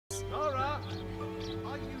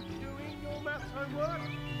homework?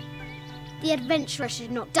 The adventurer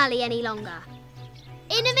should not dally any longer.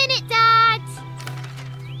 In a minute, Dad!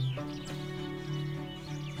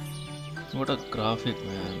 What a graphic,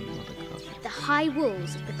 man. What a graphic. The high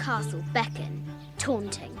walls of the castle beckon,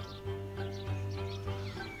 taunting.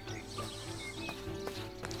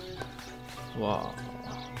 Wow.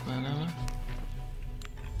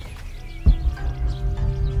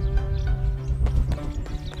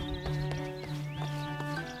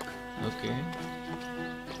 Okay.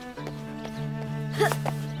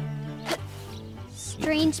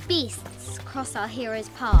 Strange beasts cross our hero's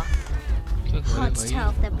path. Hard to tell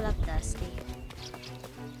if they're bloodthirsty.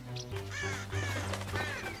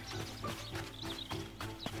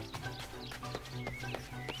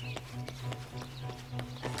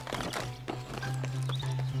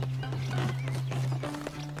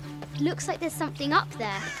 Looks like there's something up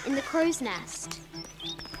there in the crow's nest.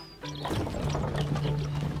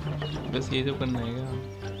 बस ये जो करना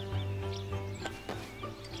है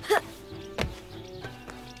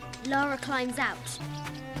Lara climbs out.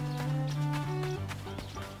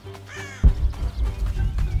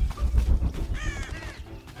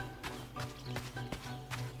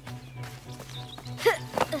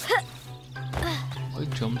 कोई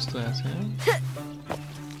jumps तो ऐसे हैं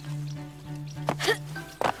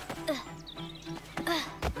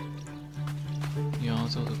यहाँ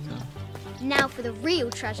से हो सकता है Now for the real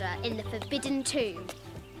treasure in the forbidden tomb.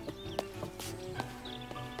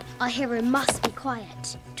 Our hero must be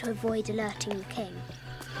quiet to avoid alerting the king.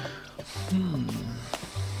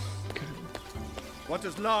 What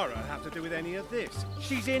does Lara have to do with any of this?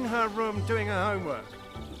 She's in her room doing her homework.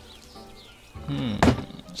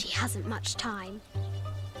 She hasn't much time.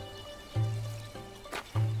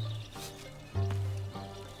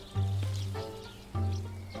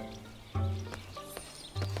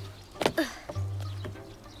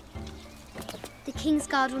 The King's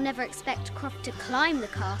Guard will never expect Croft to climb the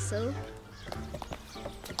castle.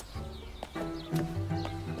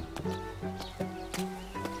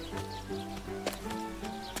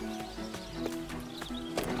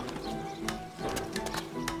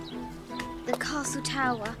 The castle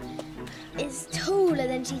tower is taller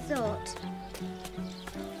than she thought.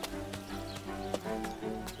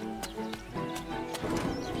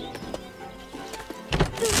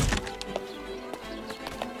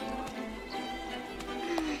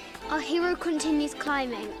 Our hero continues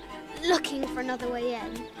climbing, looking for another way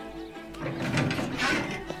in.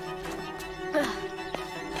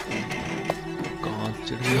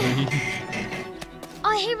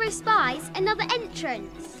 Our hero spies another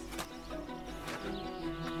entrance.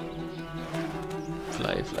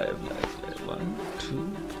 Fly, fly, fly, fly. 1,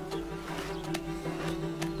 2.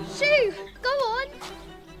 Shoo! Go on!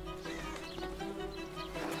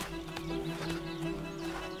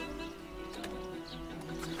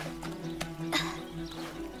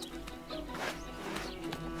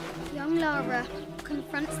 Young Lara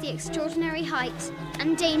confronts the extraordinary height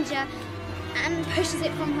and danger and pushes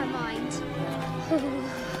it from her mind.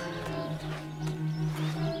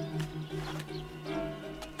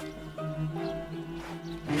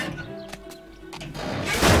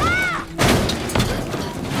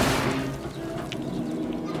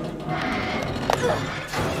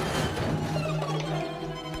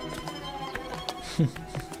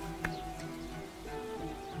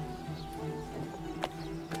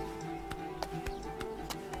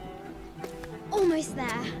 Almost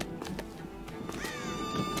there.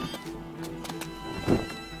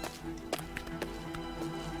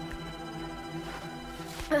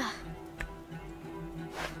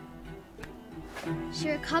 She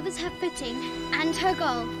recovers her footing and her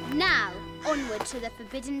goal. Now, onward to the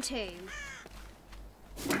Forbidden Tomb.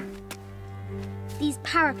 These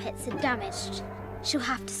parapets are damaged. She'll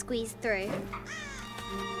have to squeeze through.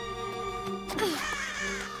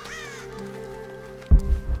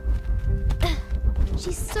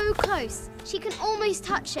 She's so close, she can almost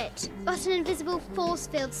touch it, but an invisible force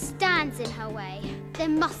field stands in her way. There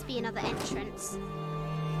must be another entrance.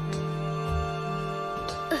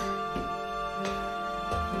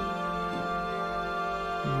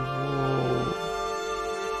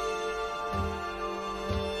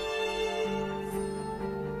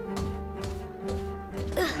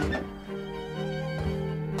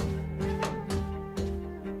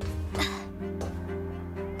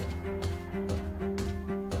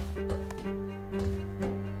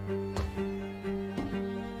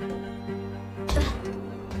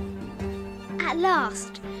 At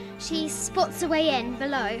last, she spots a way in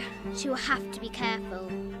below. She will have to be careful.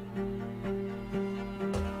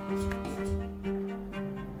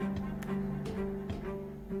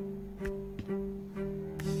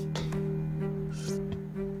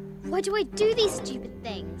 Why do I do these stupid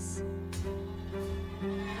things?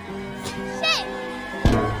 Shit!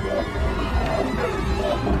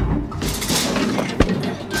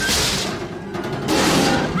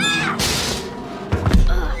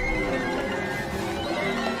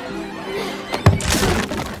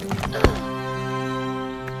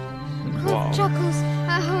 Wow. Chuckles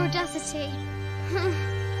at her audacity.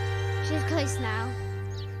 She's close now.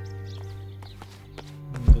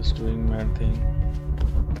 Just doing mad thing.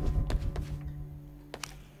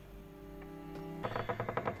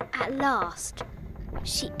 At last,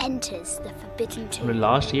 she enters the forbidden हमने tomb.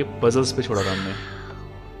 Last ये puzzles पे छोड़ा था हमने.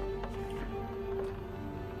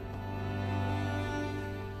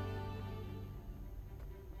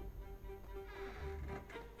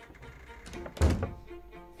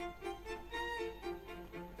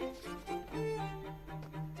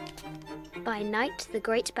 By night, the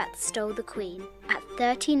great bat stole the queen at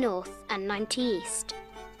 30 north and 90 east.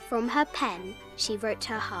 From her pen, she wrote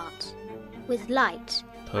her heart. With light,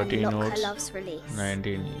 30 unlock her notes, love's release.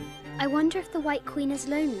 19. I wonder if the White Queen is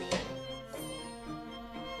lonely.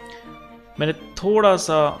 मैंने थोड़ा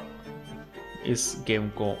सा इस game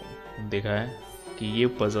को देखा है कि ये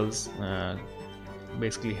puzzles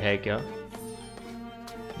basically है क्या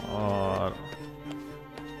और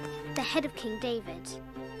The head of King David.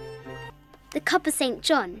 The cup of St.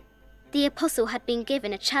 John. The apostle had been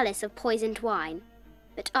given a chalice of poisoned wine,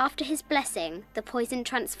 but after his blessing, the poison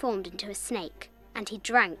transformed into a snake, and he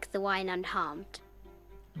drank the wine unharmed.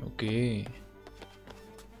 Okay.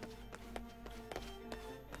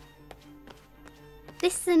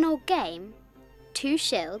 This is an old game. 2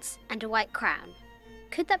 shields and a white crown.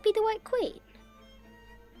 Could that be the White Queen?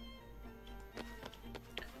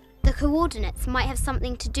 The coordinates might have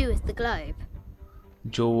something to do with the globe.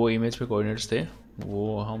 जो वो image पे coordinates थे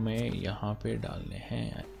वो हमें यहाँ पे डालने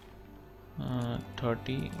हैं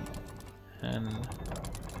 30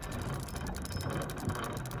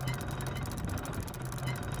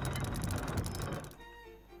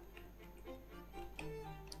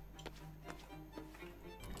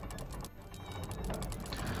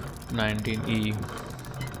 and E.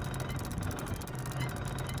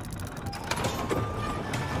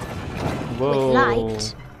 Whoa. With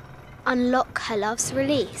light, unlock her love's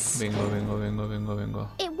release. Bingo, bingo, bingo, bingo, bingo.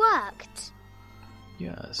 It worked.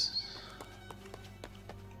 Yes.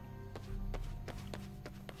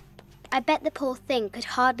 I bet the poor thing could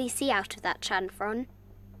hardly see out of that chanfron.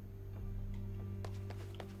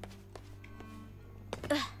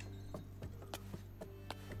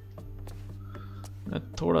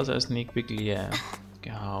 थोड़ा सा sneak peek लिया है कि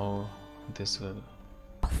how this will.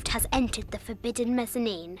 Oft has entered the forbidden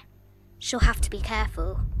mezzanine. She'll have to be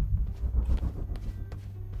careful.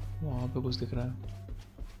 वहाँ पे कुछ दिख रहा है.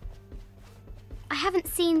 I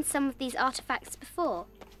haven't seen some of these artifacts before.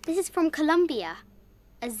 This is from Colombia,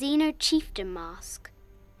 a Xeno chieftain mask.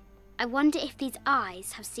 I wonder if these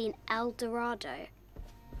eyes have seen El Dorado.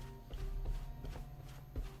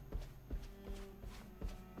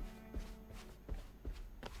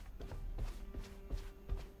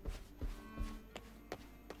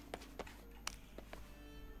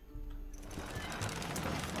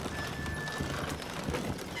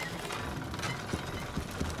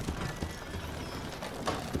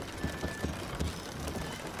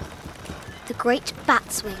 The great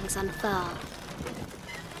bat's wings unfurl.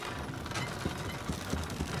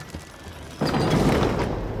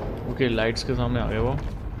 Okay, lights के सामने आ गए वो.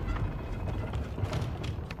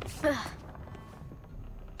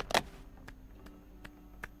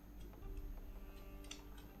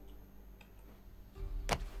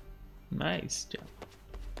 Nice.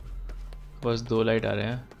 बस 2 light आ रहे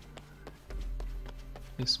हैं.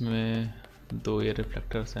 इसमें 2 ये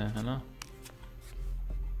reflectors हैं, है ना?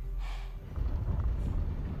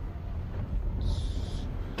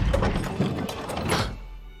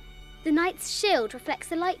 The knight's shield reflects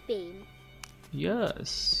the light beam.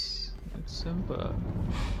 Yes, it's simple.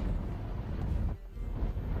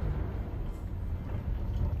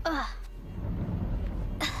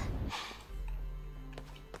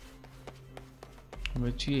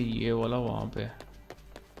 बच्ची ये वाला वहाँ पे.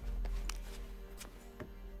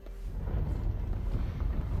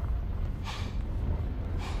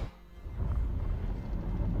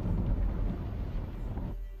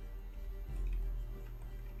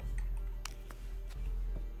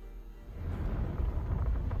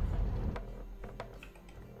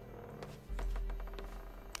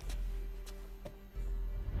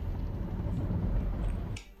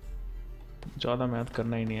 ज़्यादा मैथ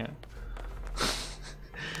करना ही नहीं है.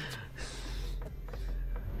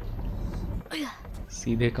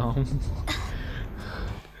 सीधे काम.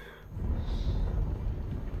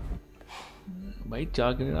 भाई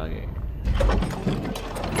जाके आ गए।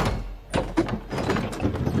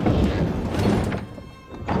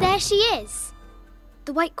 There she is,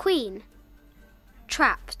 the White Queen,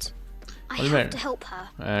 trapped. I have to help her.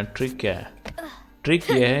 Trick क्या है? ट्रिक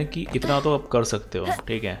ये है कि इतना तो आप कर सकते हो,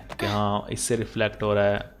 ठीक है, कि हाँ इससे रिफ्लेक्ट हो रहा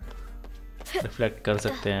है, रिफ्लेक्ट कर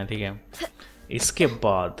सकते हैं, ठीक है। इसके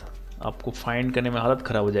बाद आपको फाइंड करने में हालत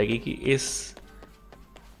ख़राब हो जाएगी कि इस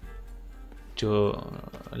जो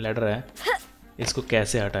लैडर है इसको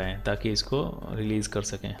कैसे हटाएं ताकि इसको रिलीज़ कर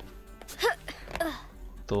सकें।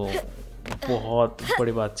 तो बहुत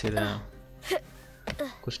बड़ी बात चीज़ है,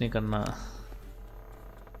 कुछ नहीं करना,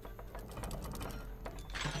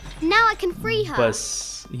 Now I can free her. बस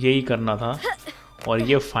यही करना था। और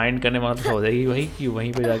ये फाइंड करने में हालत हो जाएगी भाई कि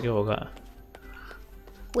वहीं पे जाके होगा।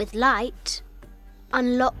 With light,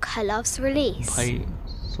 unlock her love's release. भाई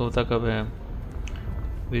सोता कब है?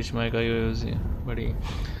 बीच में का यूज बड़ी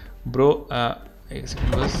ब्रो, एक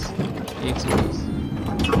सेकंड बस, एक सेकंड बस।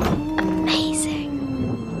 Amazing.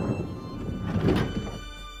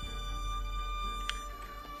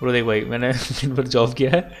 ब्रो देख भाई, मैंने दिन भर जॉब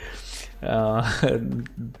किया है,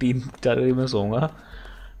 3-4 बजे मैं सोऊंगा,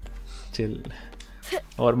 चिल।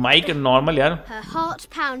 और माइक नॉर्मल यार, Her heart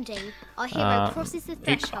pounding. Our hero crosses the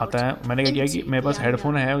एक threshold. आता है, मैंने क्या किया कि into मेरे पास the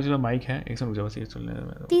हेडफोन unknown. है, उसमें माइक है, एक सेकंड रुक जाओ बस, ये सुनने दो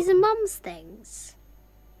मेरे को। These are Mum's things.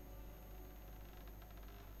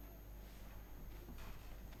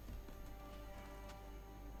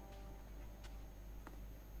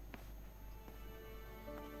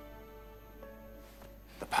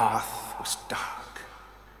 The path was dark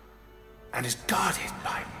and is guarded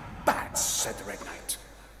by bats, said the Red Knight.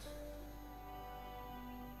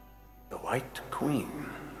 The White Queen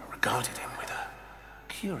regarded him with a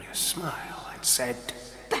curious smile and said,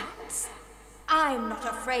 Bats? I'm not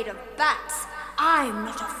afraid of bats. I'm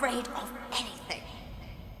not afraid of anything.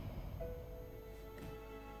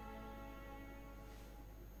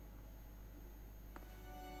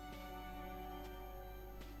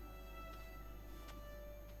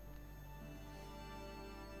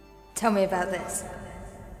 Tell me about this.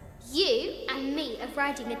 You and me are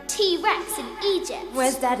riding a T-Rex in Egypt.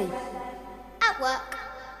 Where's Daddy? At work.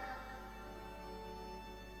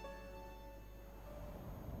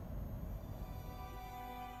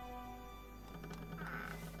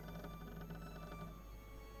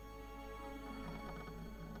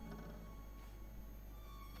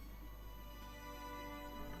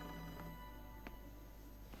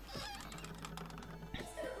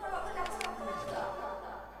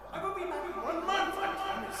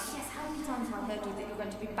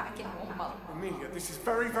 Amelia, this is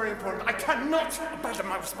very, very important. I cannot abandon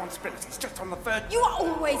my responsibilities just on the verge. You are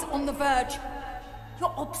always on the verge.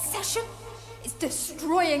 Your obsession is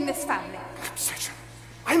destroying this family. Obsession.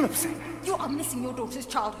 I'm upset. You are missing your daughter's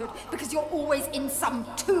childhood because you're always in some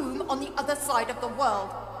tomb on the other side of the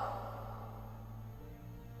world.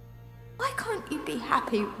 Why can't you be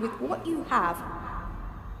happy with what you have?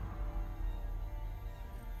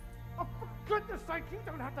 Oh, for goodness sake, you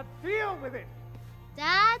don't have to deal with it.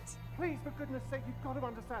 Dad? Please, for goodness sake, you've got to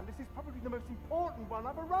understand, this is probably the most important one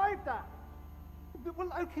I've arrived at.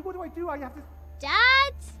 Well, okay, what do I do? I have to...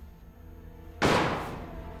 Dad?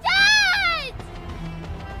 Dad!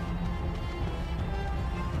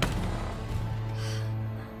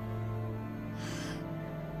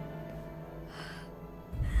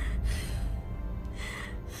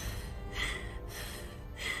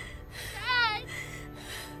 Dad!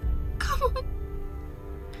 Come on.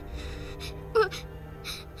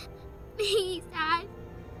 Please, Dad.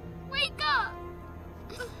 Wake up.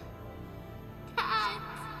 Dad.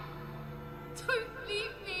 Don't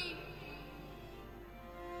leave me.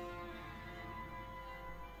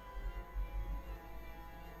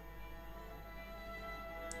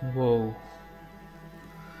 Whoa.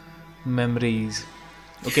 Memories.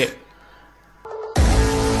 Okay.